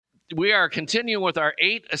we are continuing with our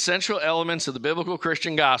 8 essential elements of the Biblical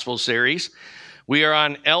Christian Gospel series. We are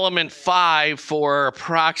on element 5 for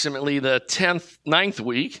approximately the 9th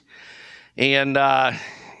week. And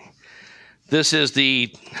this is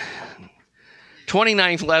the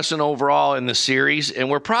 29th lesson overall in the series. And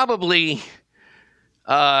we're probably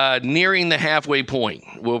nearing the halfway point.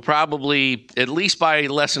 We'll probably, at least by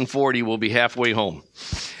lesson 40, we'll be halfway home.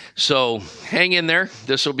 So hang in there.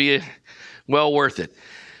 This will be well worth it.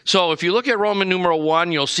 So if you look at Roman numeral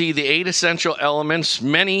 1, you'll see the 8 essential elements.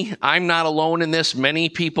 I'm not alone in this. Many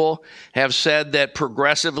people have said that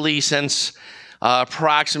progressively since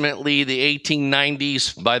approximately the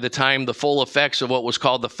 1890s, by the time the full effects of what was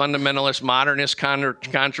called the fundamentalist modernist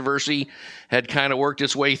controversy had kind of worked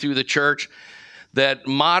its way through the church, that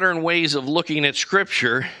modern ways of looking at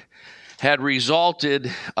Scripture had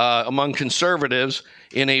resulted among conservatives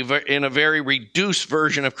in a very reduced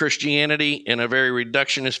version of Christianity, in a very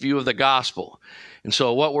reductionist view of the gospel. And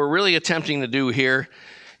so what we're really attempting to do here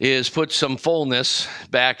is put some fullness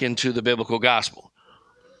back into the biblical gospel.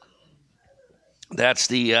 That's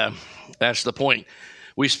the point.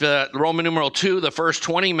 We spent Roman numeral 2, the first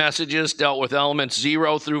 20 messages dealt with elements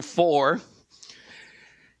 0 through 4.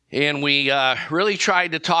 And we really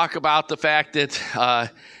tried to talk about the fact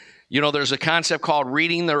that, there's a concept called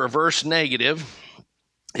reading the reverse negative.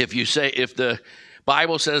 If the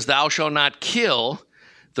Bible says thou shalt not kill,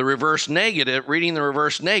 reading the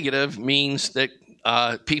reverse negative means that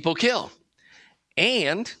people kill.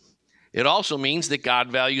 And it also means that God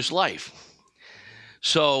values life.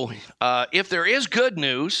 So if there is good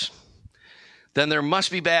news, then there must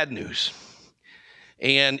be bad news.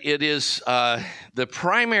 And it is the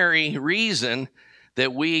primary reason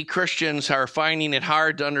that we Christians are finding it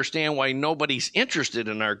hard to understand why nobody's interested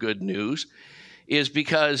in our good news is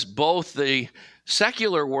because both the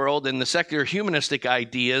secular world and the secular humanistic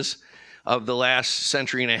ideas of the last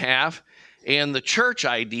century and a half and the church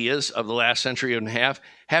ideas of the last century and a half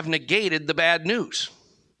have negated the bad news.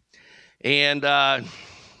 And,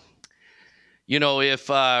 if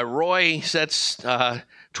Roy sets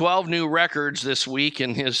 12 new records this week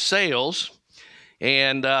in his sales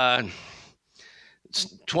and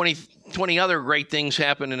 20 other great things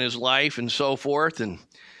happen in his life and so forth, and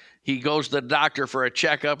he goes to the doctor for a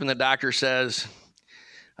checkup, and the doctor says,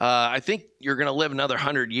 I think you're going to live another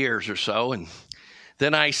 100 years or so. And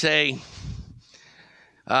then I say,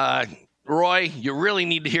 Roy, you really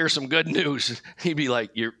need to hear some good news. He'd be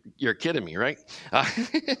like, you're kidding me, right?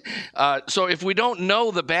 So if we don't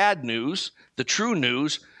know the bad news, the true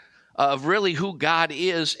news of really who God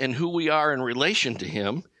is and who we are in relation to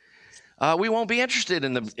him, we won't be interested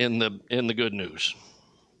in the good news.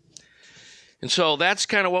 And so that's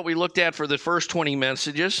kind of what we looked at for the first 20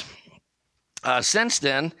 messages. Since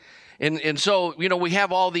then, and so, we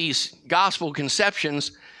have all these gospel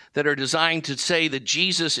conceptions that are designed to say that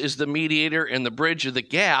Jesus is the mediator and the bridge of the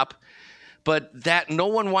gap, but that no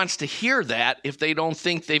one wants to hear that if they don't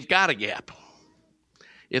think they've got a gap.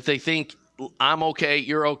 If they think, I'm okay,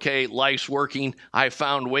 you're okay, life's working, I've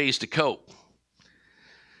found ways to cope.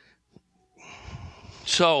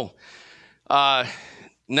 So,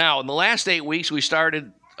 now, in the last 8 weeks, we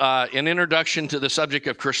started an introduction to the subject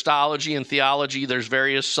of Christology and theology. There's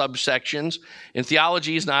various subsections. And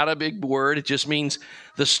theology is not a big word. It just means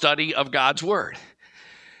the study of God's Word.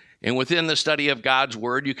 And within the study of God's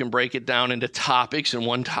Word, you can break it down into topics. And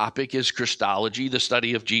one topic is Christology, the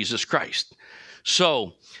study of Jesus Christ.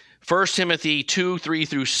 So, 1 Timothy 2, 3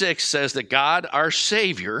 through 6 says that God, our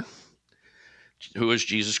Savior, who is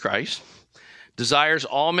Jesus Christ, desires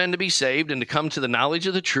all men to be saved and to come to the knowledge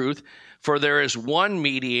of the truth. For there is one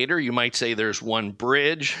mediator, you might say there's one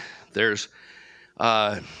bridge, there's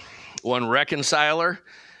one reconciler,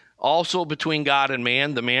 also between God and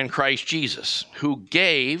man, the man Christ Jesus, who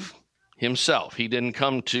gave himself. He didn't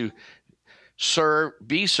come to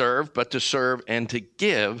be served, but to serve and to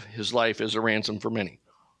give his life as a ransom for many.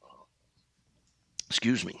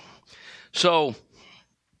 Excuse me. So,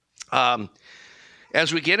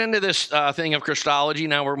 as we get into this thing of Christology,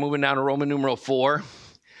 now we're moving down to Roman numeral 4.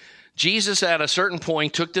 Jesus, at a certain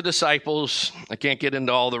point, took the disciples. I can't get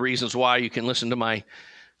into all the reasons why. You can listen to my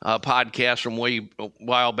podcast from a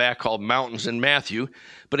while back called Mountains in Matthew.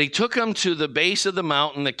 But he took them to the base of the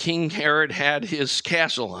mountain that King Herod had his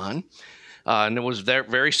castle on. And it was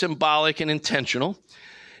very symbolic and intentional.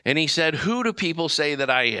 And he said, who do people say that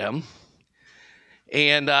I am?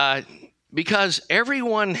 And because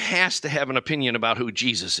everyone has to have an opinion about who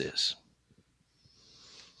Jesus is.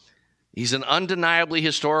 He's an undeniably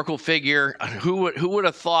historical figure. Who would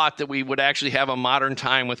have thought that we would actually have a modern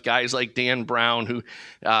time with guys like Dan Brown, who,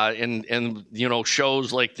 and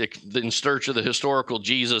shows like the In Search of the Historical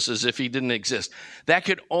Jesus, as if he didn't exist. That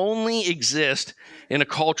could only exist in a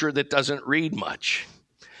culture that doesn't read much,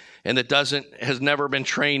 and that has never been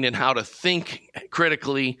trained in how to think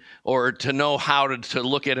critically or to know how to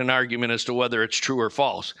look at an argument as to whether it's true or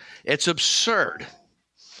false. It's absurd.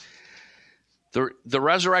 The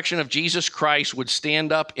resurrection of Jesus Christ would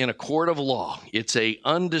stand up in a court of law. It's an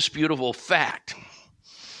undisputable fact.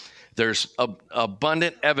 There's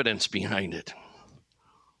abundant evidence behind it.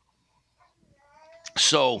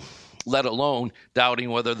 So, let alone doubting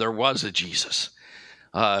whether there was a Jesus.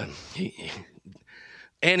 And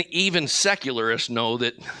even secularists know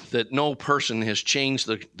that no person has changed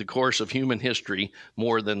the course of human history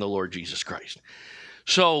more than the Lord Jesus Christ.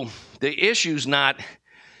 So, the issue's not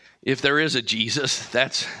if there is a Jesus.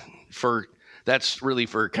 That's really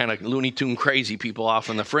for kind of Looney Tune crazy people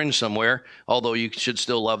off on the fringe somewhere, although you should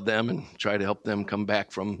still love them and try to help them come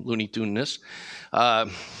back from Looney Tune-ness,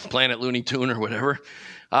 Planet Looney Tune or whatever.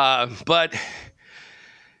 But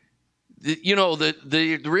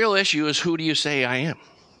the real issue is, who do you say I am?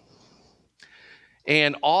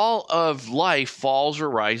 And all of life falls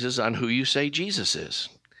or rises on who you say Jesus is.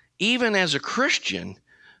 Even as a Christian,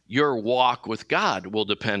 your walk with God will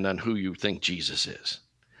depend on who you think Jesus is.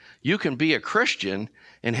 You can be a Christian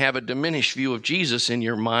and have a diminished view of Jesus in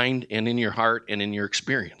your mind and in your heart and in your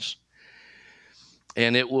experience.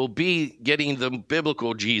 And it will be getting the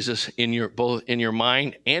biblical Jesus both in your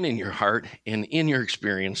mind and in your heart and in your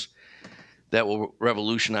experience that will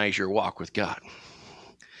revolutionize your walk with God.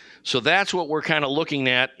 So that's what we're kind of looking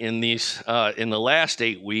at in these in the last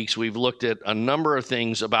 8 weeks. We've looked at a number of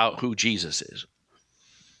things about who Jesus is.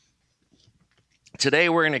 Today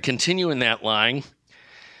we're going to continue in that line.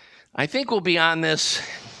 I think we'll be on this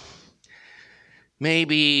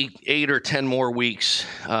maybe 8 or 10 more weeks,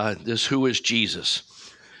 this who is Jesus.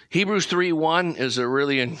 Hebrews 3:1 is a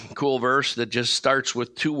really cool verse that just starts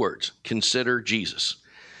with 2 words: consider Jesus,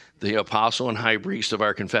 the apostle and high priest of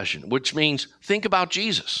our confession, which means think about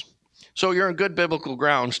Jesus. So you're in good biblical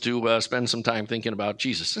grounds to spend some time thinking about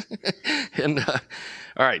Jesus. All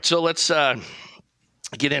right, so let's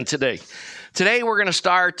get in today. Today we're going to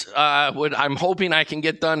start what I'm hoping I can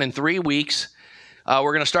get done in 3 weeks.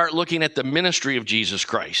 We're going to start looking at the ministry of Jesus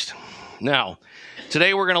Christ. Now,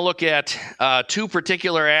 today we're going to look at 2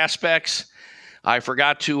 particular aspects. I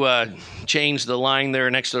forgot to change the line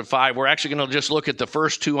there next to the 5. We're actually going to just look at the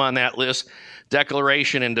first 2 on that list: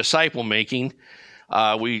 declaration and disciple making.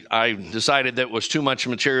 I decided that was too much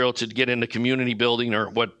material to get into community building or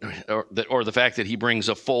the fact that he brings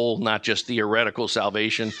a full, not just theoretical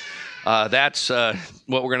salvation. That's what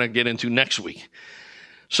we're going to get into next week.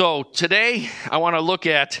 So today I want to look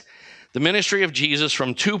at the ministry of Jesus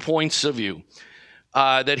from 2 points of view.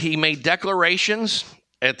 That he made declarations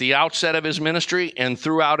at the outset of his ministry and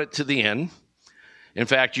throughout it to the end. In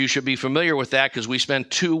fact, you should be familiar with that because we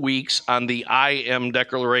spent 2 weeks on the I am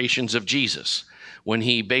declarations of Jesus, when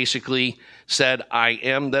he basically said, I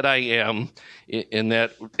am that I am,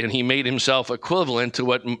 and he made himself equivalent to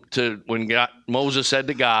when Moses said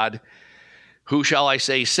to God, who shall I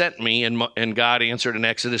say sent me? And God answered in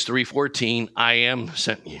Exodus 3:14, I am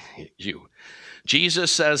sent you.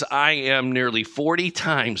 Jesus says I am nearly 40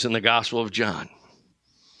 times in the Gospel of John.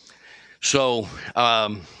 So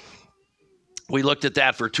we looked at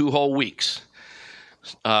that for 2 whole weeks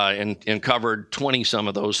and covered 20 some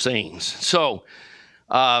of those sayings. So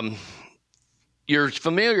you're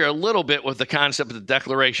familiar a little bit with the concept of the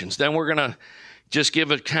declarations. Then we're going to just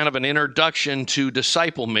give a kind of an introduction to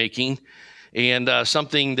disciple making and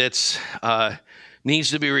something that's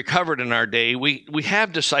needs to be recovered in our day. We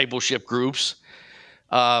have discipleship groups,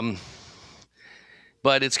 but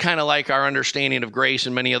it's kind of like our understanding of grace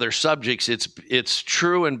and many other subjects. It's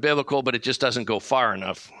true and biblical, but it just doesn't go far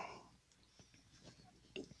enough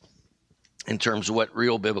in terms of what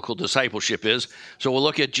real biblical discipleship is. So we'll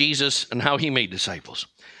look at Jesus and how he made disciples.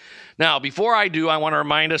 Now, before I do, I want to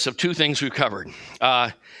remind us of 2 things we've covered.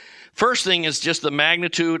 First thing is just the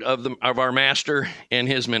magnitude of our master and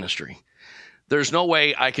his ministry. There's no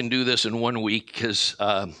way I can do this in 1 week because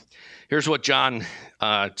here's what John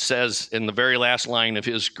says in the very last line of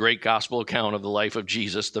his great gospel account of the life of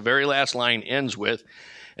Jesus. The very last line ends with,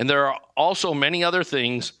 and there are also many other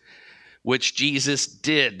things which Jesus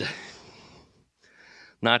did,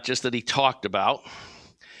 not just that he talked about,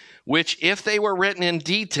 which if they were written in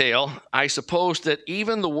detail, I suppose that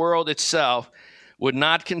even the world itself would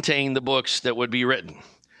not contain the books that would be written.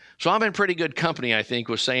 So I'm in pretty good company, I think,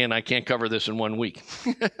 with saying I can't cover this in 1 week.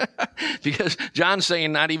 Because John's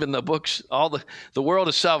saying not even the books, the world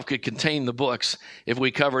itself could contain the books if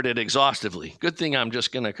we covered it exhaustively. Good thing I'm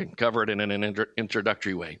just going to cover it in an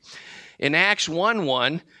introductory way. In Acts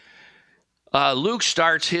 1:1, Luke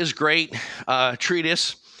starts his great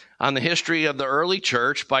treatise on the history of the early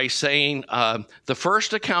church by saying, the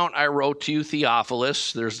first account I wrote to you,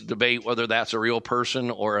 Theophilus, there's a debate whether that's a real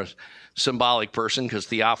person or a symbolic person, because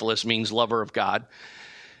Theophilus means lover of God,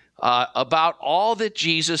 about all that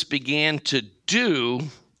Jesus began to do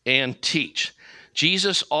and teach.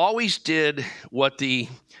 Jesus always did what the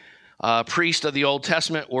priests of the Old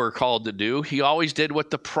Testament were called to do. He always did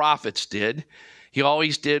what the prophets did. He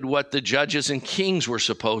always did what the judges and kings were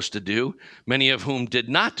supposed to do, many of whom did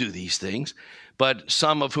not do these things, but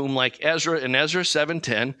some of whom, like Ezra, in Ezra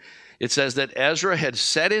 7:10, it says that Ezra had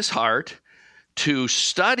set his heart to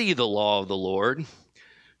study the law of the Lord,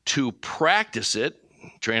 to practice it,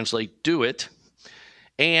 translate do it,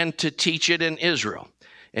 and to teach it in Israel.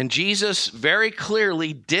 And Jesus very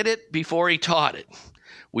clearly did it before he taught it.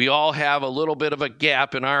 We all have a little bit of a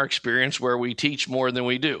gap in our experience where we teach more than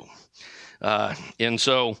we do. And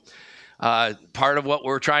so part of what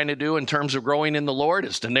we're trying to do in terms of growing in the Lord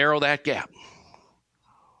is to narrow that gap.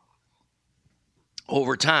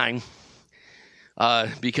 Over time,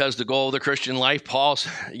 because the goal of the Christian life,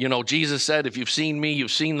 Jesus said, if you've seen me,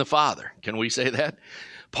 you've seen the Father. Can we say that?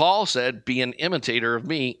 Paul said, be an imitator of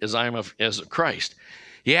me as I am as Christ.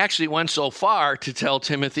 He actually went so far to tell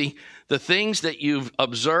Timothy, the things that you've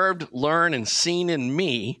observed, learned, and seen in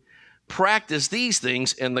me, practice these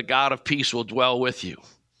things, and the God of peace will dwell with you.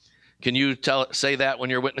 Can you say that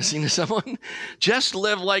when you're witnessing to someone? Just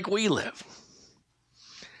live like we live,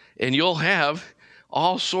 and you'll have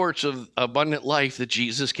all sorts of abundant life that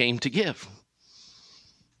Jesus came to give.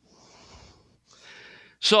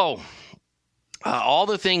 So, all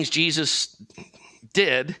the things Jesus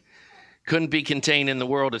did couldn't be contained in the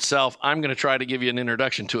world itself. I'm going to try to give you an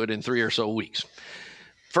introduction to it in 3 or so weeks.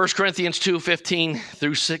 1 Corinthians 2:15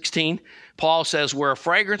 through 16, Paul says, we're a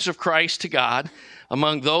fragrance of Christ to God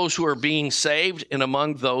among those who are being saved and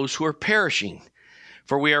among those who are perishing.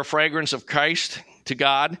 For we are a fragrance of Christ to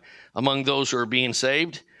God among those who are being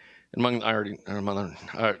saved. To one,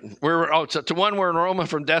 we're an aroma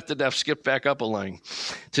from death to death. Skip back up a line.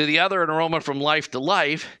 To the other, an aroma from life to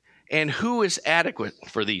life. And who is adequate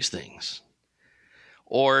for these things?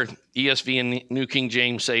 Or ESV and New King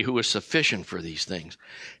James say, who is sufficient for these things?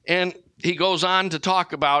 And he goes on to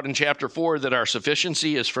talk about in chapter 4 that our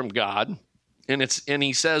sufficiency is from God. And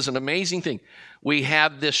he says an amazing thing. We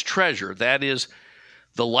have this treasure, that is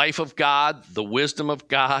the life of God, the wisdom of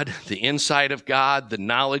God, the insight of God, the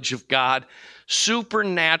knowledge of God,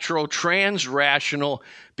 supernatural, transrational,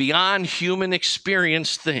 beyond human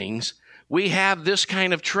experience things. We have this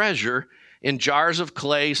kind of treasure in jars of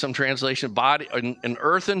clay, some translation, in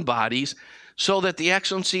earthen bodies, so that the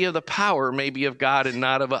excellency of the power may be of God and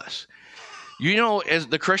not of us. You know, as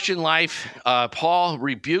the Christian life, Paul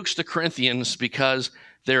rebukes the Corinthians because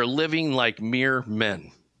they're living like mere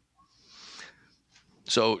men.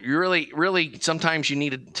 So you really, sometimes you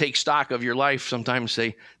need to take stock of your life. Sometimes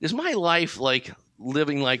say, is my life like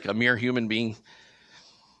living like a mere human being?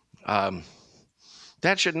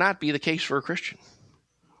 That should not be the case for a Christian.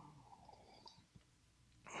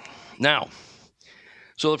 Now,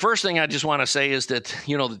 so the first thing I just want to say is that,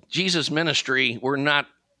 Jesus' ministry, we're not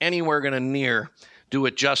anywhere going to near do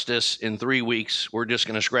it justice in 3 weeks. We're just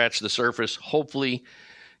going to scratch the surface, hopefully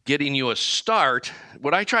getting you a start.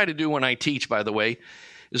 What I try to do when I teach, by the way,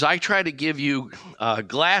 is I try to give you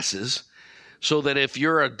glasses so that if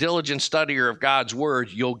you're a diligent studier of God's word,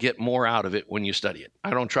 you'll get more out of it when you study it. I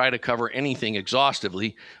don't try to cover anything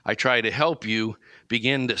exhaustively. I try to help you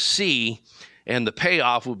begin to see, and the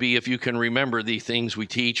payoff will be if you can remember the things we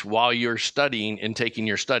teach while you're studying and taking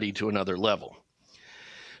your study to another level.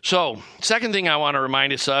 So, second thing I want to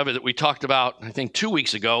remind us of that we talked about, I think 2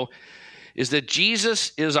 weeks ago, is that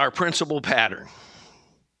Jesus is our principal pattern.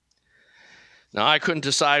 Now, I couldn't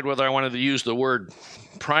decide whether I wanted to use the word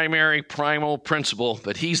primal, principle,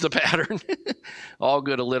 but he's the pattern. All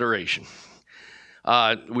good alliteration.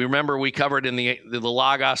 We remember we covered in the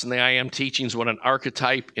Logos and the I Am teachings what an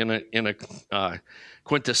archetype in a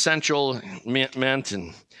quintessential meant,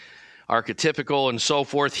 and archetypical and so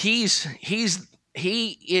forth. He is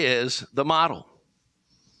the model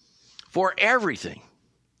for everything.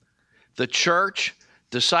 The church,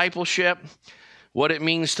 discipleship, what it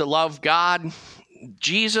means to love God.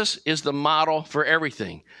 Jesus is the model for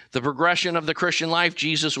everything. The progression of the Christian life,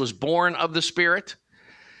 Jesus was born of the Spirit.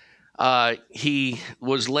 He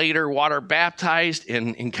was later water baptized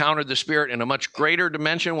and encountered the Spirit in a much greater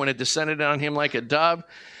dimension when it descended on him like a dove.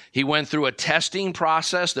 He went through a testing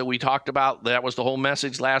process that we talked about. That was the whole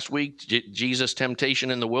message last week, Jesus'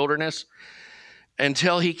 temptation in the wilderness,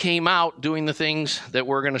 until he came out doing the things that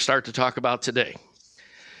we're going to start to talk about today.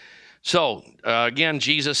 So, again,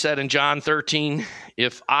 Jesus said in John 13,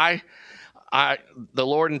 if I, the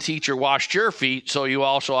Lord and teacher, washed your feet, so you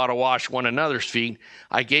also ought to wash one another's feet.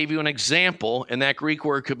 I gave you an example, and that Greek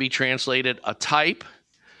word could be translated a type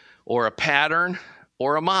or a pattern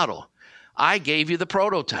or a model. I gave you the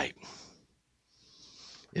prototype.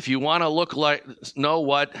 If you want to know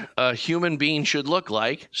what a human being should look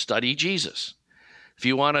like, study Jesus. If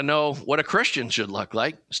you want to know what a Christian should look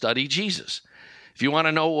like, study Jesus. If you want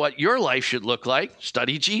to know what your life should look like,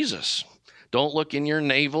 study Jesus. Don't look in your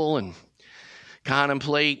navel and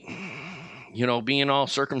contemplate, being all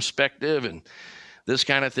circumspective and this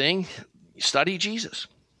kind of thing. Study Jesus.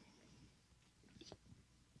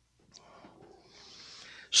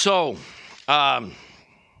 So,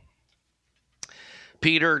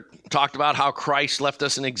 Peter talked about how Christ left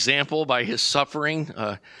us an example by his suffering.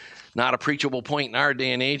 Not a preachable point in our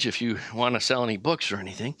day and age if you want to sell any books or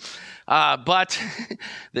anything. But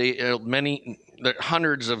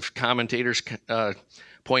hundreds of commentators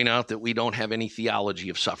point out that we don't have any theology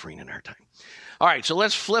of suffering in our time. All right, so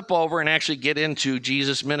let's flip over and actually get into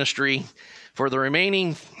Jesus' ministry for the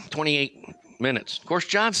remaining 28 minutes. Of course,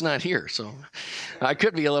 John's not here, so I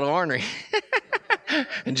could be a little ornery.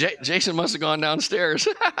 And Jason must have gone downstairs.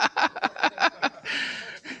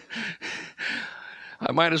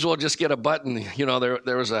 I might as well just get a button.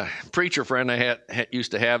 There was a preacher friend I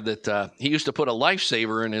used to have that he used to put a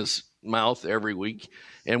lifesaver in his mouth every week.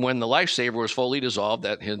 And when the lifesaver was fully dissolved,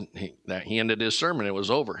 he ended his sermon. It was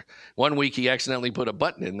over. One week he accidentally put a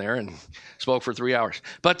button in there and spoke for 3 hours.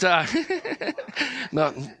 But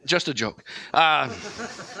no, just a joke.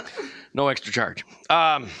 No extra charge.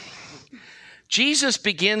 Jesus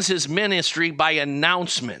begins his ministry by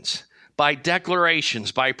announcements, by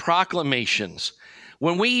declarations, by proclamations.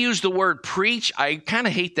 When we use the word preach, I kind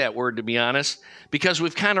of hate that word, to be honest, because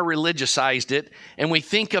we've kind of religiousized it, and we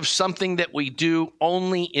think of something that we do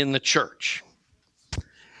only in the church,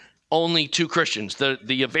 only to Christians. The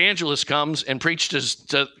evangelist comes and preaches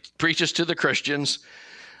to the Christians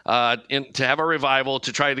to have a revival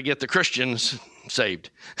to try to get the Christians saved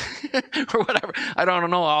or whatever. I don't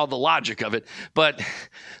know all the logic of it, but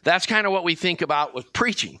that's kind of what we think about with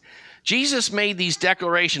preaching. Jesus made these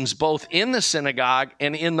declarations both in the synagogue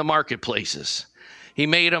and in the marketplaces. He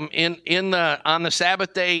made them on the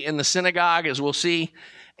Sabbath day in the synagogue, as we'll see,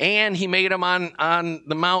 and he made them on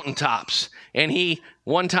the mountaintops. And he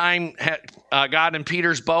one time got in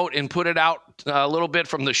Peter's boat and put it out a little bit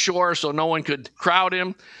from the shore so no one could crowd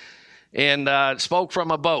him, and spoke from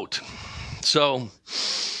a boat. So,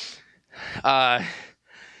 and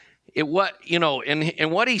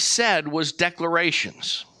what he said was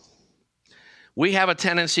declarations. We have a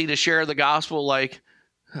tendency to share the gospel like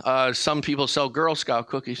some people sell Girl Scout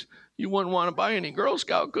cookies. You wouldn't want to buy any Girl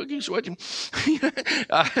Scout cookies, would you?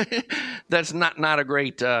 That's not a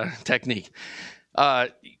great technique.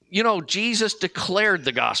 Jesus declared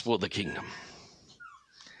the gospel of the kingdom.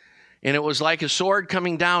 And it was like a sword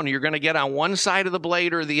coming down. You're going to get on one side of the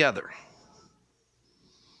blade or the other.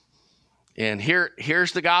 And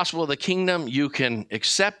here's the gospel of the kingdom. You can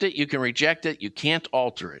accept it. You can reject it. You can't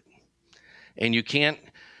alter it. And you can't,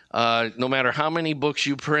 no matter how many books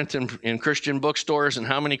you print in Christian bookstores and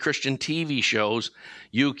how many Christian TV shows,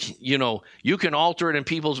 you can alter it in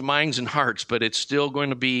people's minds and hearts, but it's still going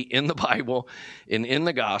to be in the Bible and in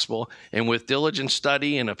the gospel. And with diligent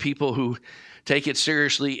study and a people who take it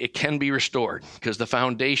seriously, it can be restored because the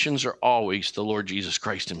foundations are always the Lord Jesus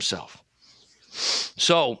Christ himself.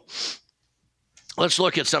 So let's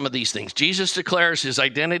look at some of these things. Jesus declares his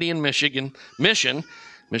identity and mission.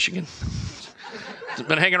 It's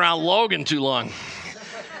been hanging around Logan too long.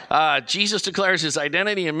 Jesus declares his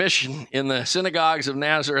identity and mission in the synagogues of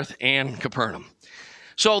Nazareth and Capernaum.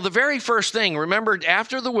 So the very first thing, remember,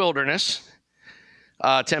 after the wilderness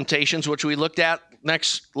temptations, which we looked at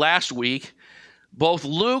last week, both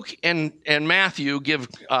Luke and Matthew give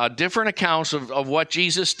different accounts of what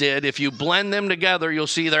Jesus did. If you blend them together, you'll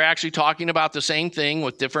see they're actually talking about the same thing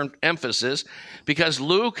with different emphasis, because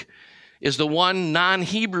Luke is the one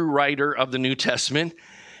non-Hebrew writer of the New Testament,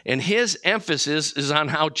 and his emphasis is on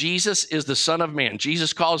how Jesus is the Son of Man.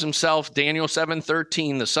 Jesus calls himself, Daniel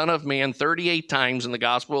 7:13, the Son of Man 38 times in the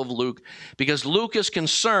Gospel of Luke, because Luke is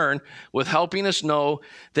concerned with helping us know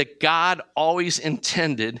that God always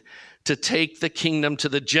intended to take the kingdom to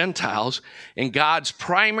the Gentiles. And God's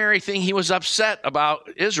primary thing he was upset about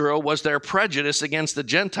Israel was their prejudice against the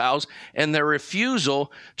Gentiles and their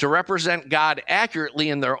refusal to represent God accurately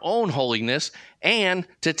in their own holiness and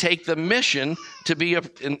to take the mission to be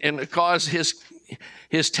and cause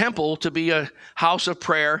his temple to be a house of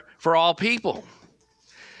prayer for all people.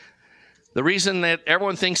 The reason that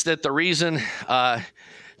everyone thinks that the reason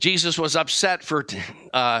Jesus was upset for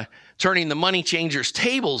turning the money changers'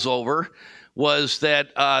 tables over was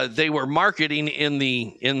that they were marketing in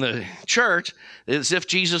the church as if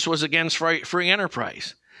Jesus was against free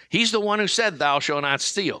enterprise. He's the one who said, "Thou shalt not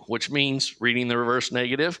steal," which means, reading the reverse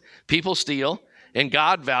negative, people steal, and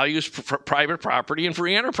God values private property and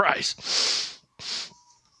free enterprise.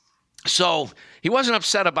 So he wasn't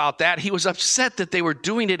upset about that. He was upset that they were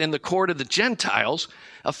doing it in the court of the Gentiles,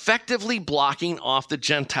 effectively blocking off the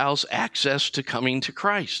Gentiles' access to coming to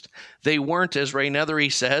Christ. They weren't, as Ray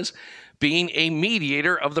Nethery says, being a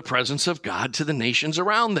mediator of the presence of God to the nations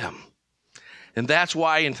around them. And that's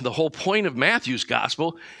why the whole point of Matthew's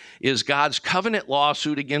gospel is God's covenant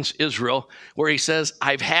lawsuit against Israel, where he says,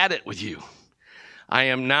 "I've had it with you. I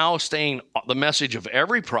am now saying the message of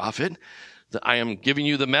every prophet. I am giving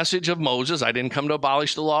you the message of Moses. I didn't come to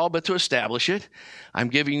abolish the law, but to establish it. I'm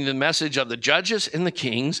giving you the message of the judges and the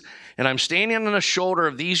kings, and I'm standing on the shoulder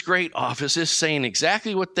of these great offices saying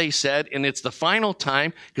exactly what they said, and it's the final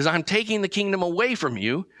time because I'm taking the kingdom away from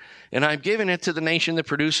you, and I'm giving it to the nation that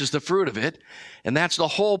produces the fruit of it." And that's the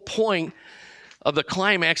whole point of the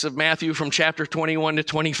climax of Matthew from chapter 21 to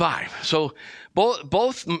 25. So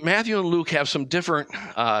both Matthew and Luke have some different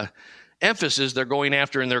emphasis they're going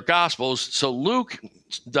after in their gospels. So Luke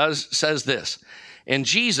says this, "And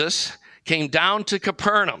Jesus came down to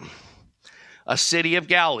Capernaum, a city of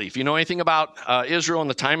Galilee." If you know anything about Israel in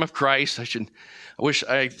the time of Christ, I wish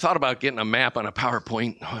I thought about getting a map on a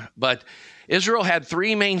PowerPoint, but Israel had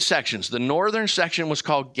three main sections. The northern section was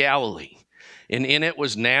called Galilee, and in it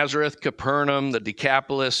was Nazareth, Capernaum, the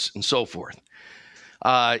Decapolis, and so forth.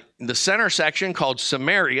 The center section, called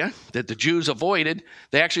Samaria, that the Jews avoided,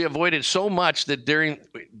 they actually avoided so much that during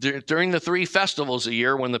the three festivals a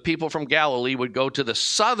year, when the people from Galilee would go to the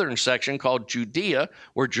southern section called Judea,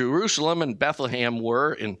 where Jerusalem and Bethlehem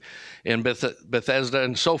were, and Bethesda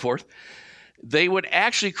and so forth, they would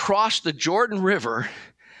actually cross the Jordan River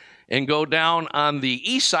and go down on the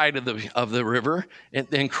east side of the river and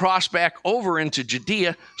then cross back over into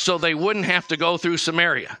Judea so they wouldn't have to go through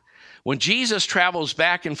Samaria. When Jesus travels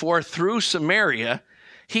back and forth through Samaria,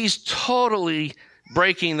 he's totally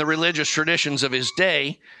breaking the religious traditions of his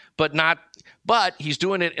day, but he's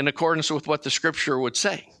doing it in accordance with what the scripture would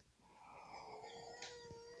say.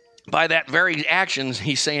 By that very actions,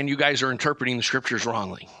 he's saying you guys are interpreting the scriptures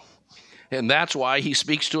wrongly. And that's why he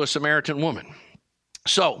speaks to a Samaritan woman.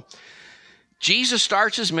 So, Jesus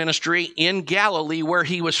starts his ministry in Galilee where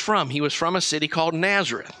he was from. He was from a city called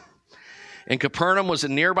Nazareth. And Capernaum was a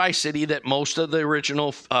nearby city that most of the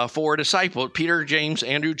original four disciples, Peter, James,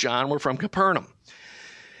 Andrew, John, were from Capernaum.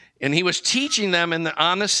 And he was teaching them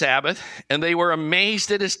on the Sabbath, and they were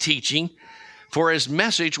amazed at his teaching, for his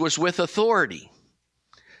message was with authority.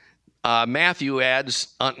 Matthew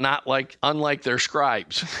adds, unlike their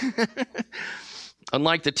scribes,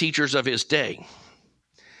 unlike the teachers of his day.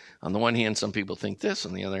 On the one hand, some people think this.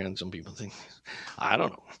 On the other hand, some people think this. I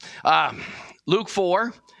don't know. Luke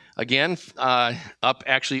 4. Again, up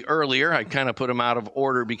actually earlier. I kind of put them out of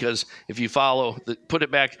order because if you put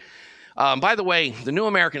it back. By the way, the New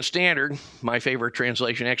American Standard, my favorite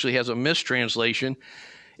translation, actually has a mistranslation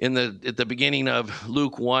at the beginning of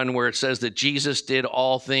Luke 1 where it says that Jesus did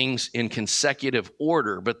all things in consecutive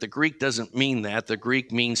order. But the Greek doesn't mean that. The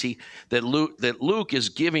Greek means that Luke is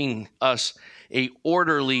giving us a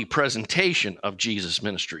orderly presentation of Jesus'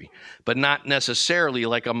 ministry, but not necessarily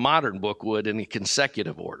like a modern book would in a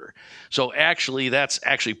consecutive order. So actually, that's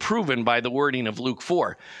actually proven by the wording of Luke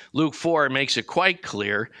 4. Luke 4 makes it quite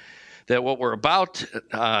clear that what we're about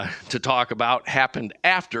to talk about happened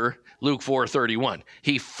after Luke 4:31.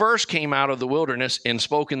 He first came out of the wilderness and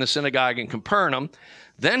spoke in the synagogue in Capernaum.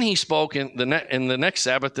 Then he spoke in the next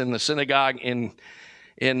Sabbath in the synagogue in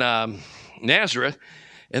Nazareth.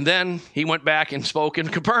 And then he went back and spoke in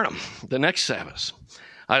Capernaum the next Sabbath.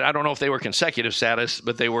 I don't know if they were consecutive Sabbaths,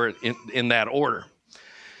 but they were in that order.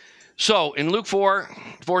 So in Luke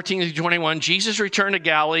 4:14-21, Jesus returned to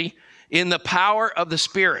Galilee in the power of the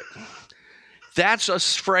Spirit. That's a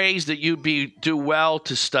phrase that you'd do well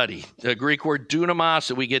to study. The Greek word dunamis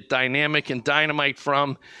that we get dynamic and dynamite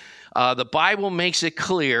from. The Bible makes it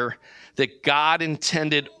clear that God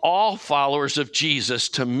intended all followers of Jesus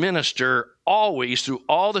to minister always through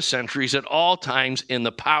all the centuries, at all times, in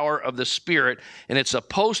the power of the Spirit. And it's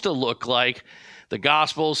supposed to look like the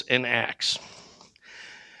Gospels and Acts.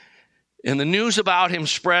 And the news about him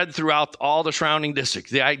spread throughout all the surrounding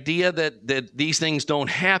districts. The idea that these things don't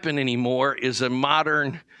happen anymore is a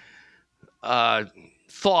modern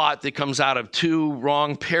thought that comes out of two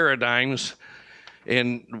wrong paradigms.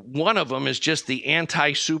 And one of them is just the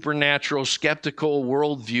anti-supernatural, skeptical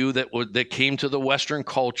worldview that came to the Western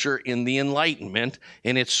culture in the Enlightenment,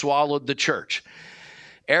 and it swallowed the church.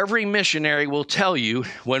 Every missionary will tell you,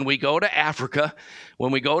 when we go to Africa,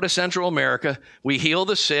 when we go to Central America, we heal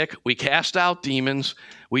the sick, we cast out demons,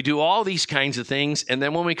 we do all these kinds of things, and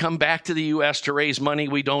then when we come back to the U.S. to raise money,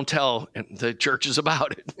 we don't tell the churches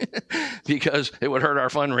about it because it would hurt our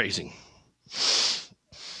fundraising.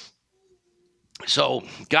 So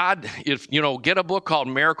God, get a book called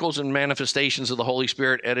Miracles and Manifestations of the Holy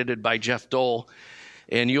Spirit, edited by Jeff Dole,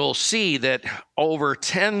 and you'll see that over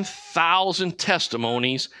 10,000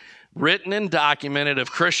 testimonies written and documented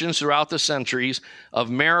of Christians throughout the centuries of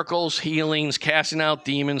miracles, healings, casting out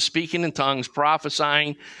demons, speaking in tongues,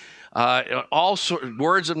 prophesying,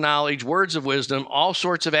 words of knowledge, words of wisdom, all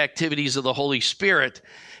sorts of activities of the Holy Spirit.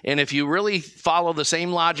 And if you really follow the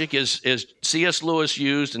same logic as C.S. Lewis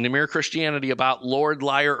used in The Mere Christianity about Lord,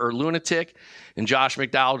 Liar, or Lunatic, and Josh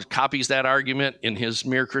McDowell copies that argument in his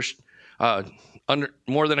Mere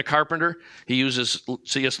More Than a Carpenter, he uses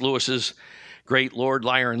C.S. Lewis's great Lord,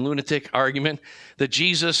 Liar, and Lunatic argument, that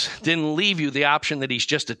Jesus didn't leave you the option that he's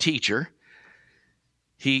just a teacher,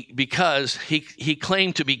 because he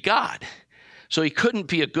claimed to be God. So he couldn't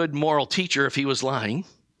be a good moral teacher if he was lying.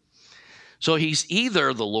 So he's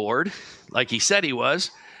either the Lord, like he said he was,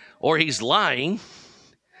 or he's lying,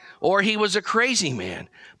 or he was a crazy man.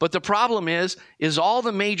 But the problem is all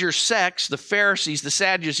the major sects, the Pharisees, the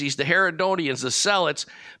Sadducees, the Herodians, the Zealots,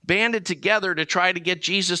 banded together to try to get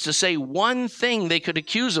Jesus to say one thing they could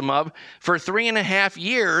accuse him of for 3.5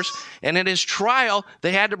 years. And in his trial,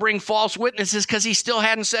 they had to bring false witnesses because he still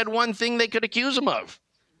hadn't said one thing they could accuse him of.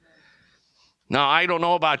 Now, I don't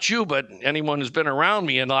know about you, but anyone who's been around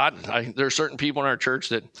me a lot, there are certain people in our church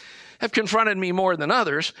that have confronted me more than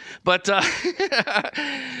others. But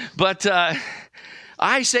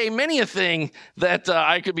I say many a thing that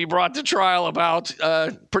I could be brought to trial about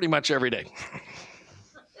pretty much every day.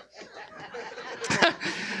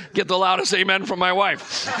 Get the loudest amen from my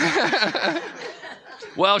wife.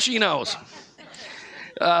 Well, she knows.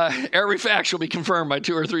 Every fact shall be confirmed by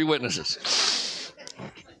 2 or 3 witnesses.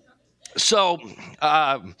 So,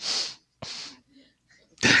 all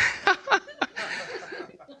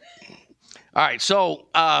right, so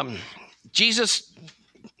Jesus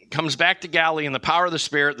comes back to Galilee in the power of the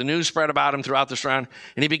Spirit. The news spread about him throughout the surround,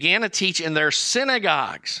 and he began to teach in their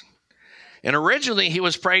synagogues. And originally, he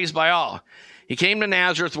was praised by all. He came to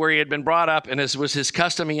Nazareth, where he had been brought up, and as was his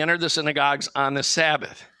custom, he entered the synagogues on the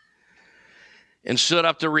Sabbath and stood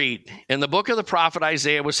up to read. And the book of the prophet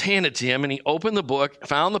Isaiah was handed to him, and he opened the book,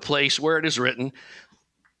 found the place where it is written,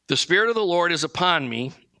 "The Spirit of the Lord is upon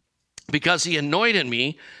me, because he anointed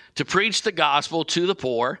me to preach the gospel to the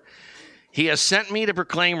poor. He has sent me to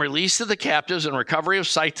proclaim release to the captives and recovery of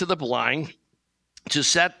sight to the blind, to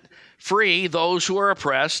set free those who are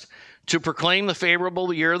oppressed, to proclaim the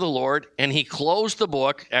favorable year of the Lord." And he closed the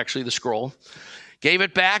book, actually the scroll, gave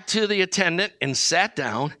it back to the attendant, and sat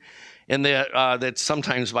down. And that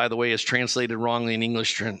sometimes, by the way, is translated wrongly in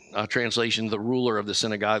English translation, the ruler of the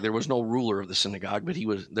synagogue. There was no ruler of the synagogue, but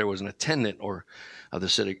there was an attendant of the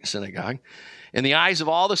synagogue. And the eyes of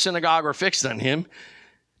all the synagogue were fixed on him.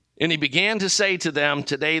 And he began to say to them,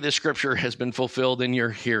 "Today the scripture has been fulfilled in your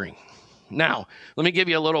hearing." Now, let me give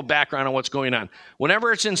you a little background on what's going on.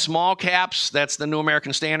 Whenever it's in small caps, that's the New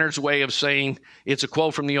American Standard's way of saying it's a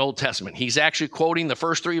quote from the Old Testament. He's actually quoting the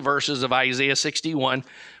first 3 verses of Isaiah 61,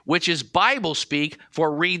 which is Bible speak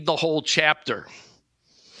for read the whole chapter.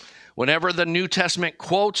 Whenever the New Testament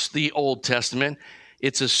quotes the Old Testament,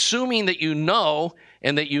 it's assuming that you know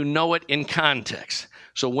and that you know it in context.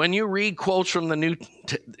 So when you read quotes from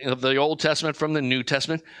the Old Testament from the New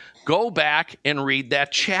Testament, go back and read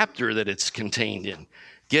that chapter that it's contained in.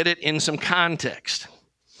 Get it in some context.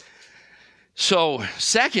 So,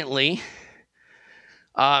 secondly,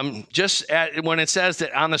 when it says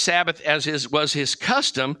that on the Sabbath, as was his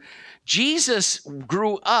custom, Jesus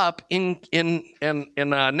grew up in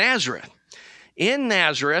Nazareth. In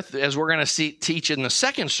Nazareth, as we're going to teach in the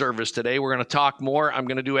second service today, we're going to talk more. I'm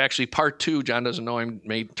going to do actually part 2. John doesn't know I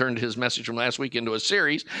may turn his message from last week into a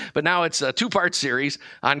series, but now it's a 2-part series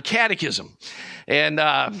on catechism. And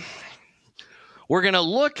we're going to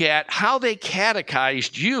look at how they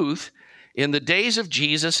catechized youth In the days of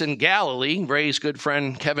Jesus in Galilee, Ray's good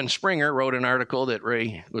friend Kevin Springer wrote an article that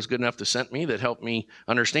Ray was good enough to send me that helped me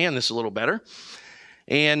understand this a little better.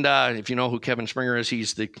 And if you know who Kevin Springer is,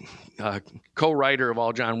 he's the co-writer of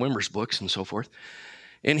all John Wimber's books and so forth.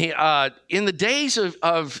 And he, in the days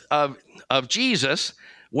of Jesus,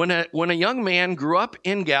 when a young man grew up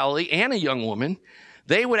in Galilee and a young woman,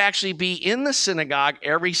 they would actually be in the synagogue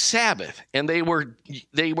every Sabbath, and they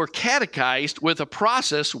were catechized with a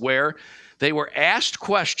process where they were asked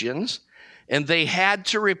questions, and they had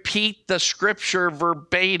to repeat the scripture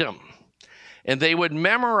verbatim. And they would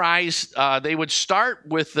memorize, they would start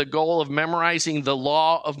with the goal of memorizing the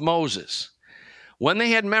law of Moses. When they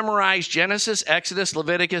had memorized Genesis, Exodus,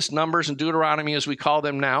 Leviticus, Numbers, and Deuteronomy, as we call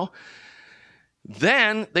them now,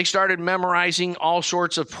 then they started memorizing all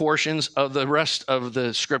sorts of portions of the rest of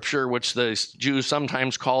the scripture, which the Jews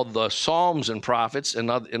sometimes called the Psalms and prophets. In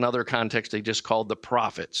other contexts, they just called the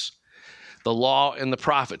prophets, the law and the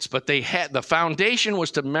prophets. But the foundation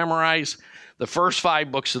was to memorize the first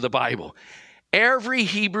 5 books of the Bible. Every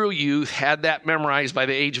Hebrew youth had that memorized by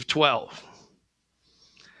the age of 12.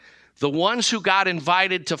 The ones who got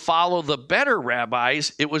invited to follow the better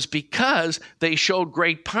rabbis, it was because they showed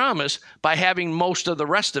great promise by having most of the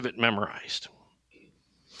rest of it memorized.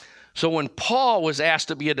 So when Paul was asked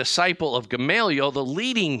to be a disciple of Gamaliel, the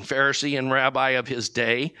leading Pharisee and rabbi of his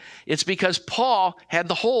day, it's because Paul had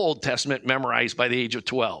the whole Old Testament memorized by the age of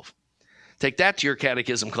 12. Take that to your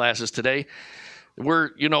catechism classes today.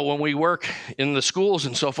 When we work in the schools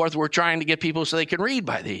and so forth, we're trying to get people so they can read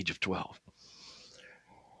by the age of 12,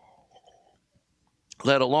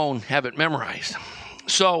 let alone have it memorized.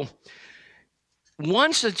 So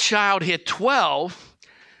once a child hit 12,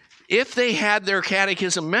 if they had their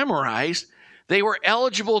catechism memorized, they were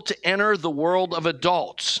eligible to enter the world of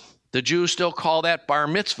adults. The Jews still call that bar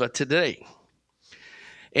mitzvah today.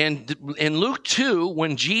 And in Luke 2,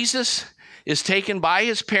 when Jesus is taken by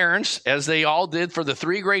his parents, as they all did for the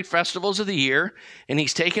 3 great festivals of the year, and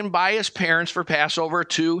he's taken by his parents for Passover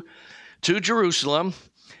to Jerusalem,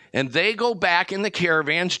 and they go back in the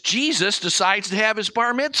caravans, Jesus decides to have his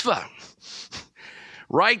bar mitzvah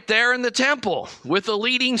right there in the temple with the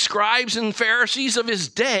leading scribes and Pharisees of his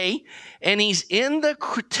day, and he's in the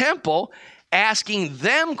temple asking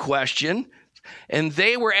them questions, and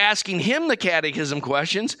they were asking him the catechism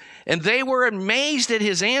questions, and they were amazed at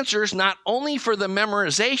his answers, not only for the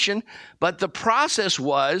memorization, but the process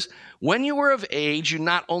was, when you were of age, you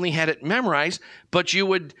not only had it memorized, but you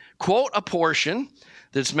would quote a portion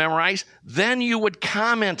that's memorized, then you would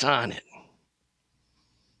comment on it.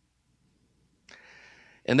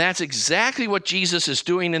 And that's exactly what Jesus is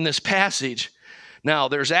doing in this passage. Now,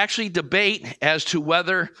 there's actually debate as to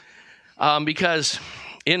whether, because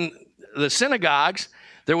in the synagogues,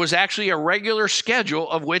 there was actually a regular schedule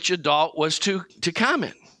of which adult was to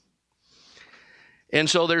comment. And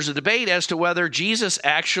so there's a debate as to whether Jesus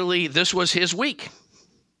actually, this was his week.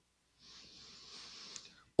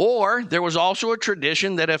 Or there was also a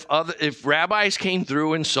tradition that if rabbis came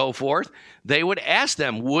through and so forth, they would ask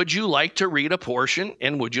them, would you like to read a portion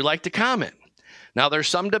and would you like to comment? Now, there's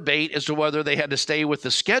some debate as to whether they had to stay with the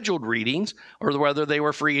scheduled readings or whether they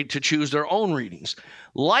were free to choose their own readings.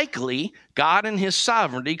 Likely, God in his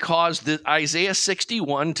sovereignty caused Isaiah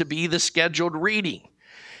 61 to be the scheduled reading.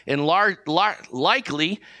 And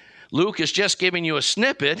likely, Luke is just giving you a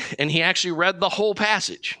snippet, and he actually read the whole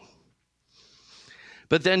passage.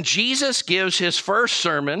 But then Jesus gives his first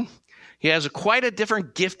sermon. He has quite a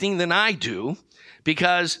different gifting than I do,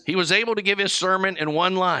 because he was able to give his sermon in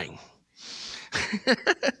one line.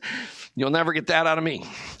 You'll never get that out of me.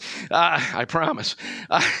 I promise.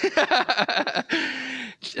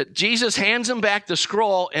 Jesus hands him back the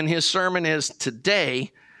scroll, and his sermon is,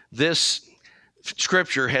 today, this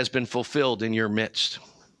scripture has been fulfilled in your midst.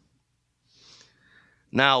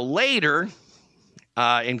 Now, later,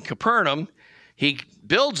 in Capernaum, he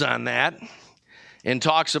builds on that and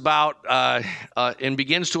talks about and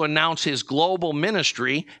begins to announce his global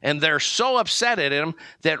ministry, and they're so upset at him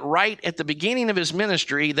that right at the beginning of his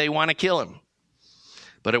ministry, they want to kill him.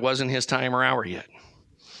 But it wasn't his time or hour yet.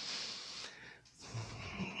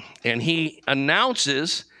 And he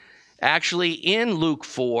announces, actually in Luke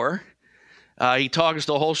 4, he talks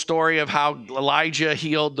the whole story of how Elijah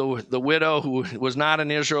healed the widow who was not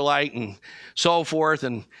an Israelite and so forth,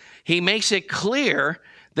 and he makes it clear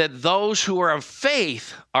that those who are of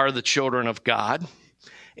faith are the children of God.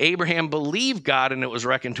 Abraham believed God, and it was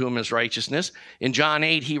reckoned to him as righteousness. In John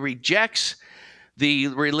 8, he rejects the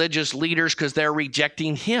religious leaders because they're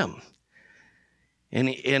rejecting him. And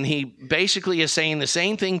he basically is saying the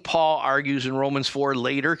same thing Paul argues in Romans 4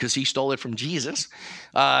 later, because he stole it from Jesus,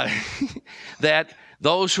 that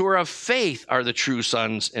those who are of faith are the true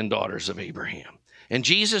sons and daughters of Abraham. And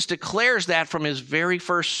Jesus declares that from his very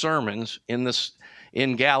first sermons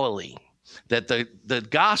in Galilee, that the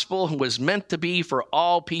gospel was meant to be for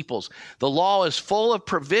all peoples. The law is full of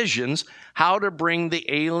provisions how to bring the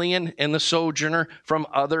alien and the sojourner from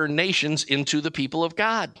other nations into the people of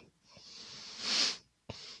God.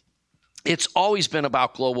 It's always been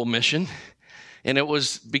about global mission, and it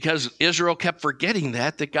was because Israel kept forgetting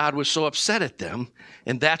that God was so upset at them,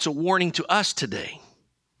 and that's a warning to us today.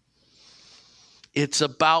 It's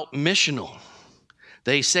about missional.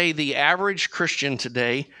 They say the average Christian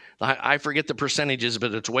today, I forget the percentages,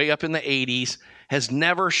 but it's way up in the 80s, has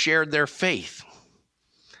never shared their faith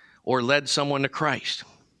or led someone to Christ.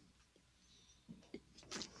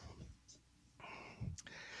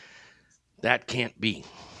 That can't be.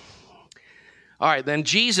 All right, then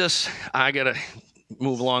Jesus, I got to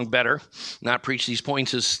move along better, not preach these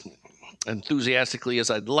points as enthusiastically as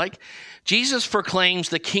I'd like. Jesus proclaims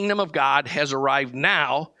the kingdom of God has arrived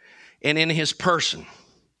now and in his person.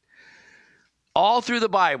 All through the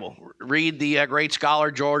Bible, read the great scholar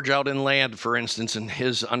George Eldon Ladd, for instance, and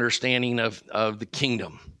his understanding of the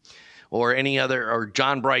kingdom, or any other, or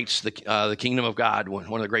John Bright's The Kingdom of God, one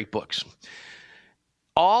of the great books.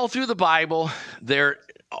 All through the Bible,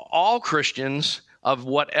 all Christians of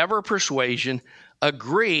whatever persuasion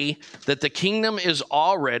agree that the kingdom is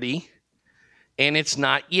already and it's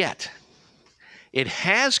not yet. It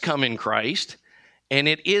has come in Christ, and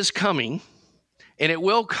it is coming, and it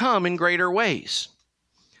will come in greater ways.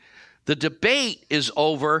 The debate is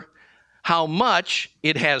over how much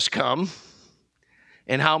it has come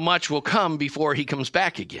and how much will come before he comes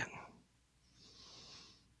back again.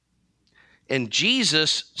 And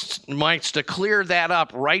Jesus wants to clear that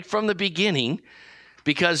up right from the beginning,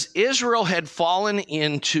 because Israel had fallen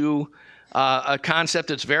into a concept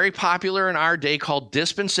that's very popular in our day called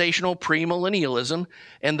dispensational premillennialism,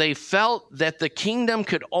 and they felt that the kingdom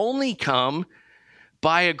could only come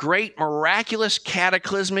by a great miraculous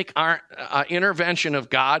cataclysmic intervention of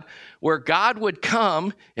God, where God would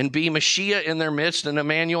come and be Mashiach in their midst and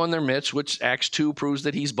Emmanuel in their midst, which Acts 2 proves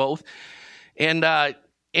that he's both, and that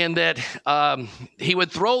he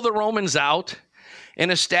would throw the Romans out and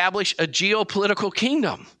establish a geopolitical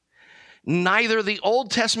kingdom. Neither the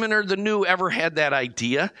Old Testament or the New ever had that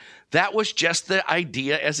idea. That was just the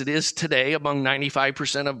idea as it is today among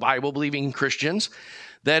 95% of Bible-believing Christians,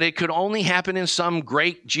 that it could only happen in some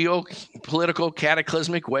great geopolitical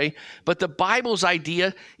cataclysmic way. But the Bible's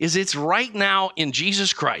idea is it's right now in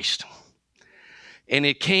Jesus Christ. And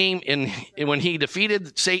it came when he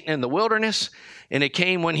defeated Satan in the wilderness, and it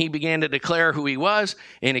came when he began to declare who he was,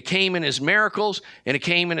 and it came in his miracles, and it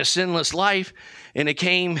came in a sinless life, and it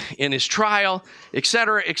came in his trial,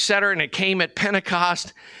 etc., and it came at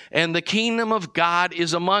Pentecost, and the kingdom of God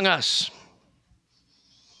is among us.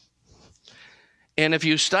 And if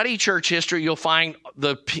you study church history, you'll find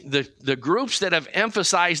the groups that have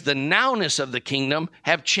emphasized the nowness of the kingdom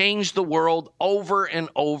have changed the world over and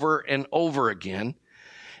over and over again.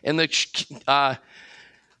 And the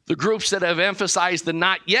groups that have emphasized the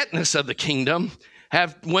not yetness of the kingdom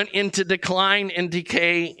have went into decline and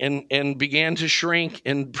decay and began to shrink.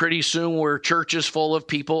 And pretty soon we're churches full of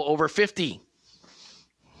people over 50.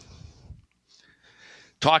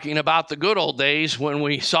 Talking about the good old days when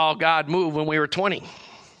we saw God move when we were 20.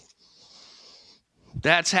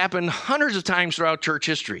 That's happened hundreds of times throughout church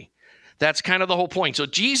history. That's kind of the whole point. So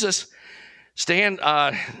Jesus,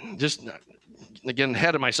 just again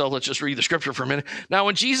ahead of myself, let's just read the scripture for a minute. Now,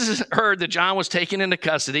 when Jesus heard that John was taken into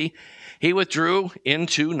custody, he withdrew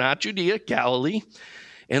into, not Judea, Galilee.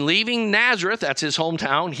 And leaving Nazareth, that's his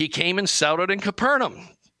hometown, he came and settled in Capernaum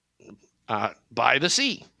by the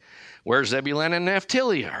sea, where Zebulun and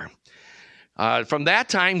Naphtali are. From that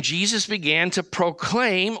time, Jesus began to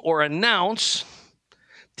proclaim or announce,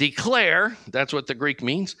 declare, that's what the Greek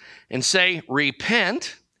means, and say,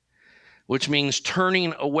 repent, which means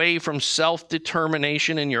turning away from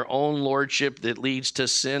self-determination in your own lordship that leads to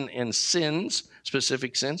sin and sins,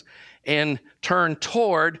 specific sins, and turn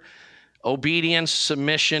toward obedience,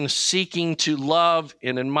 submission, seeking to love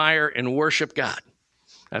and admire and worship God.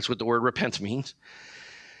 That's what the word repent means.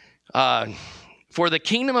 For the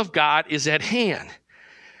kingdom of God is at hand.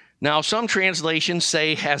 Now, some translations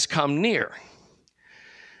say has come near,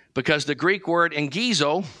 because the Greek word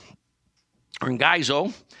engizo, or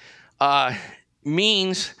engizo,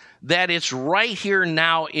 means that it's right here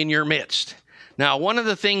now in your midst. Now, one of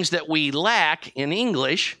the things that we lack in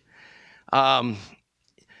English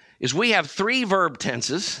is we have 3 verb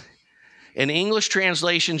tenses, and English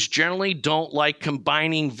translations generally don't like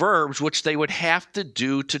combining verbs, which they would have to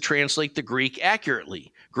do to translate the Greek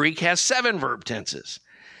accurately. Greek has 7 verb tenses.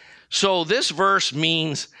 So this verse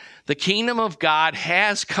means the kingdom of God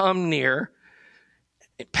has come near,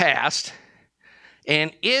 past,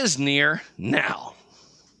 and is near now.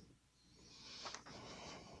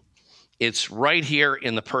 It's right here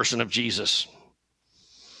in the person of Jesus.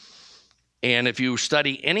 And if you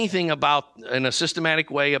study anything about, in a systematic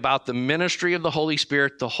way, about the ministry of the Holy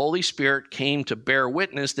Spirit came to bear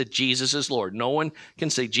witness that Jesus is Lord. No one can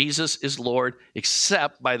say Jesus is Lord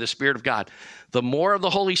except by the Spirit of God. The more of the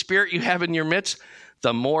Holy Spirit you have in your midst,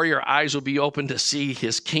 the more your eyes will be open to see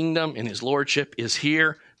his kingdom and his lordship is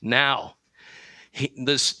here now.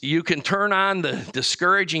 You can turn on the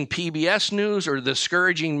discouraging PBS news or the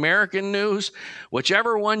discouraging American news,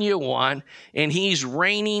 whichever one you want, and he's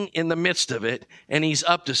reigning in the midst of it, and he's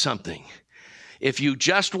up to something. If you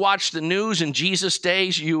just watched the news in Jesus'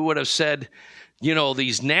 days, you would have said,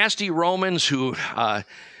 these nasty Romans who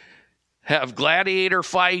have gladiator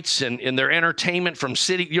fights and their entertainment from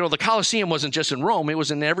city. The Colosseum wasn't just in Rome. It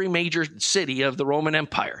was in every major city of the Roman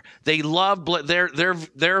Empire. They love blood.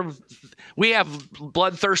 We have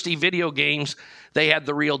bloodthirsty video games. They had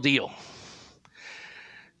the real deal.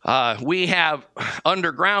 We have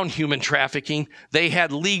underground human trafficking. They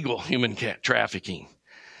had legal human trafficking.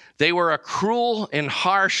 They were a cruel and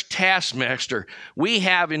harsh taskmaster. We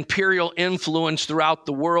have imperial influence throughout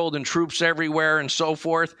the world and troops everywhere and so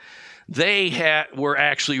forth. They were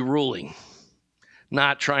actually ruling,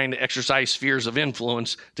 not trying to exercise spheres of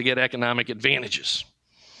influence to get economic advantages.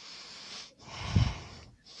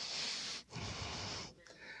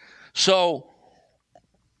 So,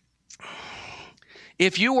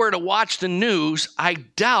 if you were to watch the news, I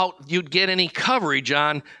doubt you'd get any coverage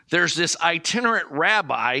on there's this itinerant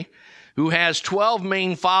rabbi who has 12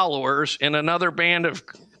 main followers and another band of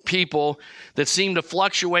people that seem to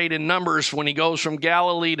fluctuate in numbers when he goes from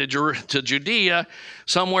Galilee to Judea,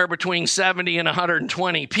 somewhere between 70 and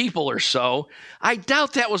 120 people or so. I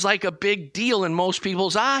doubt that was like a big deal in most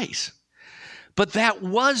people's eyes. But that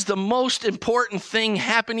was the most important thing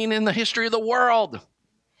happening in the history of the world.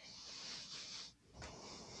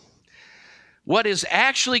 What is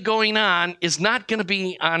actually going on is not going to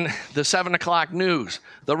be on the 7 o'clock news.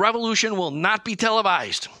 The revolution will not be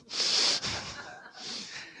televised.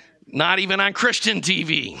 Not even on Christian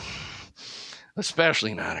TV.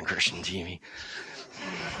 Especially not on Christian TV.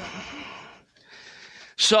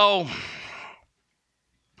 So,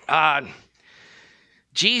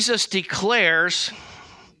 Jesus declares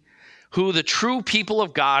who the true people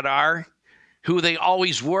of God are, who they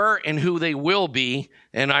always were, and who they will be.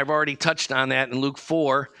 And I've already touched on that in Luke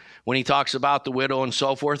 4 when he talks about the widow and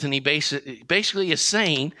so forth. And he basically is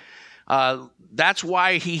saying that's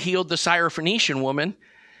why he healed the Syrophoenician woman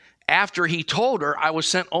after he told her, I was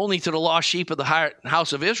sent only to the lost sheep of the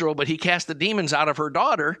house of Israel, but he cast the demons out of her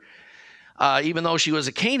daughter, even though she was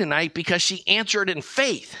a Canaanite, because she answered in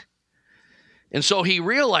faith. And so he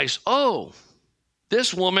realized,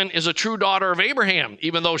 this woman is a true daughter of Abraham,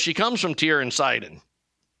 even though she comes from Tyre and Sidon.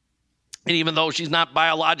 And even though she's not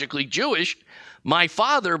biologically Jewish, my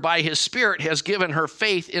Father, by his Spirit, has given her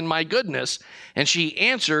faith in my goodness. And she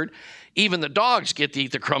answered, even the dogs get to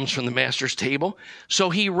eat the crumbs from the master's table. So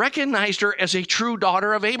he recognized her as a true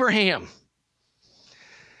daughter of Abraham.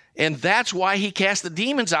 And that's why he cast the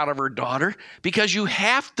demons out of her daughter, because you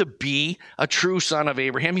have to be a true son of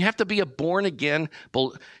Abraham. You have to be a born-again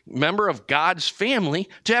member of God's family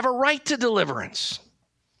to have a right to deliverance.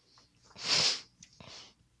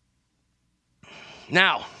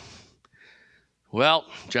 Now,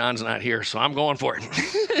 John's not here, so I'm going for it.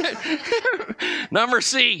 Number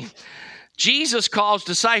C, Jesus calls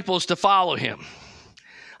disciples to follow him.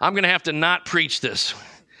 I'm going to have to not preach this,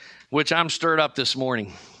 which I'm stirred up this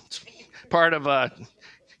morning. It's part of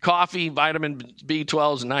coffee, vitamin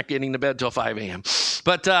B12s, and not getting to bed till 5 a.m.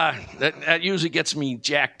 But that usually gets me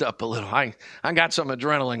jacked up a little. I got some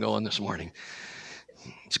adrenaline going this morning.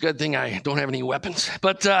 It's a good thing I don't have any weapons,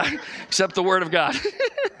 but except the Word of God.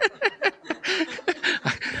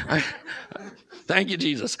 Thank you,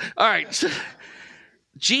 Jesus. All right. So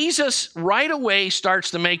Jesus right away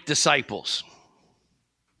starts to make disciples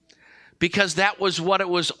because that was what it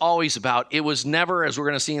was always about. It was never, as we're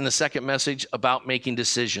going to see in the second message, about making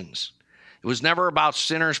decisions. It was never about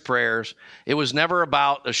sinners' prayers. It was never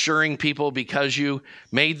about assuring people because you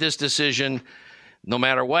made this decision, no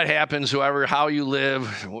matter what happens, how you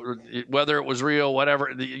live, whether it was real,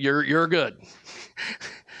 whatever, you're good.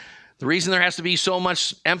 The reason there has to be so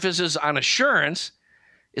much emphasis on assurance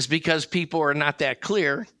is because people are not that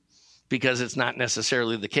clear because it's not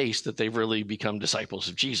necessarily the case that they've really become disciples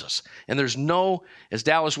of Jesus. And there's no, as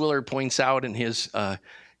Dallas Willard points out in his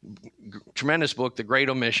tremendous book, The Great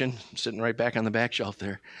Omission, sitting right back on the back shelf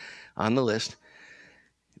there on the list,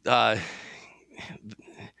 we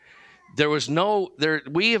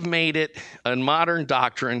have made it a modern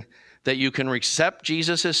doctrine that you can accept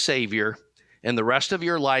Jesus as Savior, and the rest of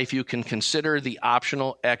your life you can consider the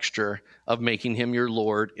optional extra of making him your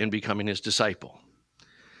Lord and becoming his disciple.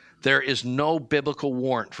 There is no biblical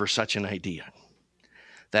warrant for such an idea.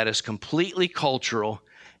 That is completely cultural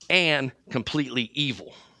and completely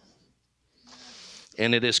evil.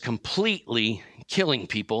 And it is completely killing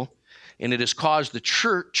people, and it has caused the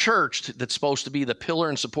church that's supposed to be the pillar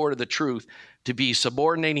and support of the truth to be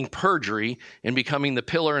subordinating perjury and becoming the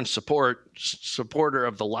pillar and supporter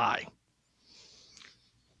of the lie.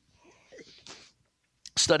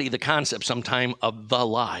 Study the concept sometime of the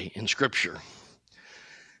lie in Scripture.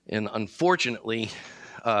 And unfortunately,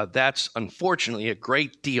 that's a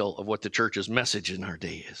great deal of what the church's message in our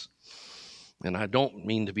day is. And I don't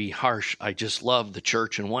mean to be harsh. I just love the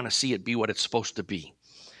church and want to see it be what it's supposed to be.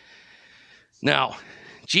 Now,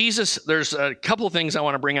 Jesus, there's a couple of things I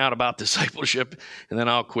want to bring out about discipleship, and then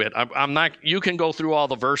I'll quit. I'm not. You can go through all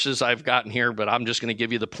the verses I've gotten here, but I'm just going to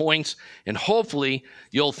give you the points, and hopefully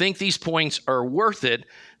you'll think these points are worth it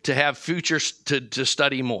to have future to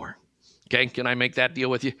study more. Okay, can I make that deal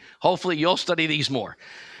with you? Hopefully you'll study these more.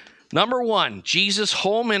 Number one, Jesus'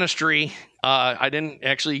 whole ministry. I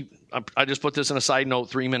just put this in a side note,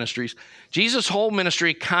 3 ministries. Jesus' whole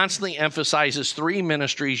ministry constantly emphasizes 3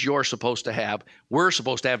 ministries we're supposed to have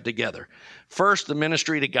together. First, the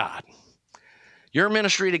ministry to God. Your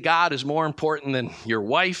ministry to God is more important than your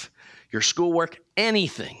wife, your schoolwork,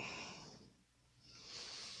 anything.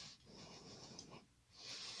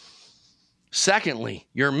 Secondly,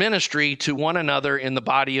 your ministry to one another in the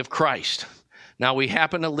body of Christ. Now, we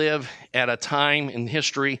happen to live at a time in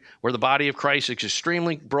history where the body of Christ is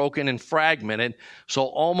extremely broken and fragmented, so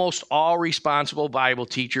almost all responsible Bible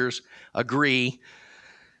teachers agree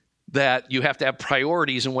that you have to have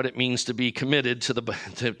priorities in what it means to be committed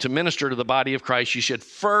to minister to the body of Christ. You should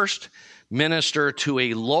first minister to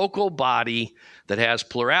a local body that has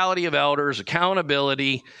plurality of elders,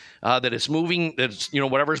 accountability, that it's moving, that's,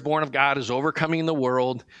 whatever's born of God is overcoming the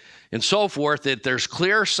world, and so forth, that there's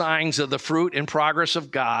clear signs of the fruit and progress of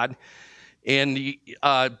God.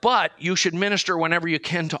 But you should minister whenever you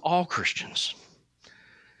can to all Christians.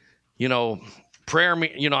 Prayer,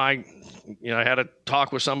 I had a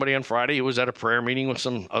talk with somebody on Friday who was at a prayer meeting with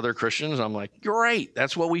some other Christians. I'm like, great.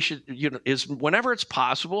 That's what we should, is whenever it's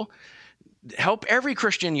possible, help every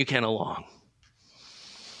Christian you can along.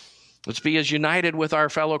 Let's be as united with our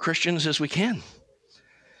fellow Christians as we can.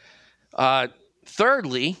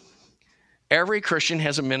 Thirdly, every Christian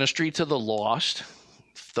has a ministry to the lost,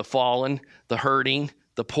 the fallen, the hurting,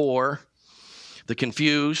 the poor, the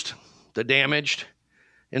confused, the damaged,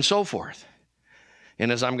 and so forth.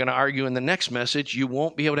 And as I'm going to argue in the next message, you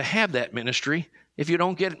won't be able to have that ministry if you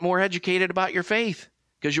don't get more educated about your faith,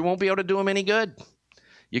 because you won't be able to do them any good.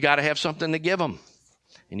 You got to have something to give them,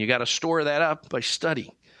 and you got to store that up by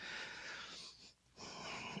study.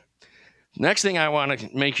 Next thing I want to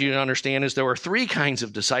make you understand is there were 3 kinds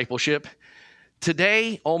of discipleship.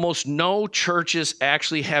 Today, almost no churches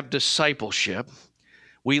actually have discipleship.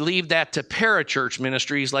 We leave that to parachurch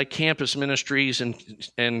ministries like campus ministries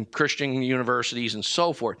and Christian universities and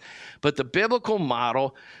so forth. But the biblical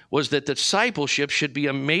model was that discipleship should be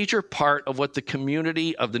a major part of what the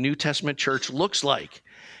community of the New Testament church looks like,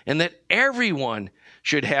 and that everyone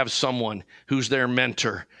should have someone who's their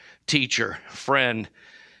mentor, teacher, friend,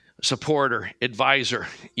 supporter, advisor,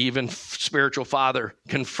 even spiritual father,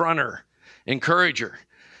 confronter, encourager.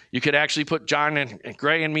 You could actually put John and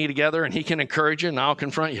Gray and me together, and he can encourage you, and I'll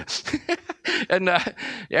confront you. And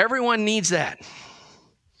everyone needs that.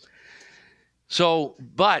 So,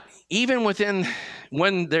 but even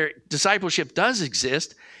when their discipleship does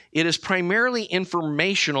exist, it is primarily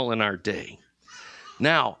informational in our day.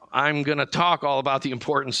 Now, I'm going to talk all about the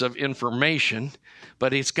importance of information,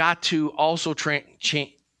 but it's got to also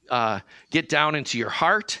get down into your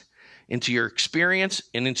heart, into your experience,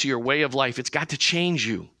 and into your way of life. It's got to change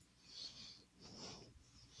you.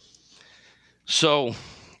 So,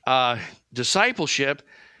 discipleship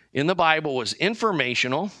in the Bible was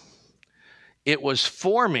informational, it was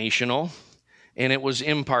formational, and it was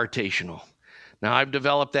impartational. Now, I've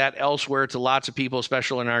developed that elsewhere to lots of people,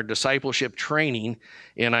 especially in our discipleship training,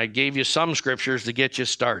 and I gave you some scriptures to get you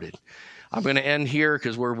started. I'm going to end here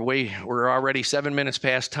because we're already 7 minutes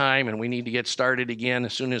past time, and we need to get started again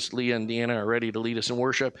as soon as Leah and Deanna are ready to lead us in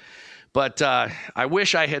worship. But I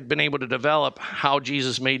wish I had been able to develop how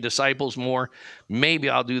Jesus made disciples more. Maybe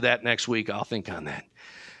I'll do that next week. I'll think on that.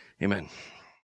 Amen.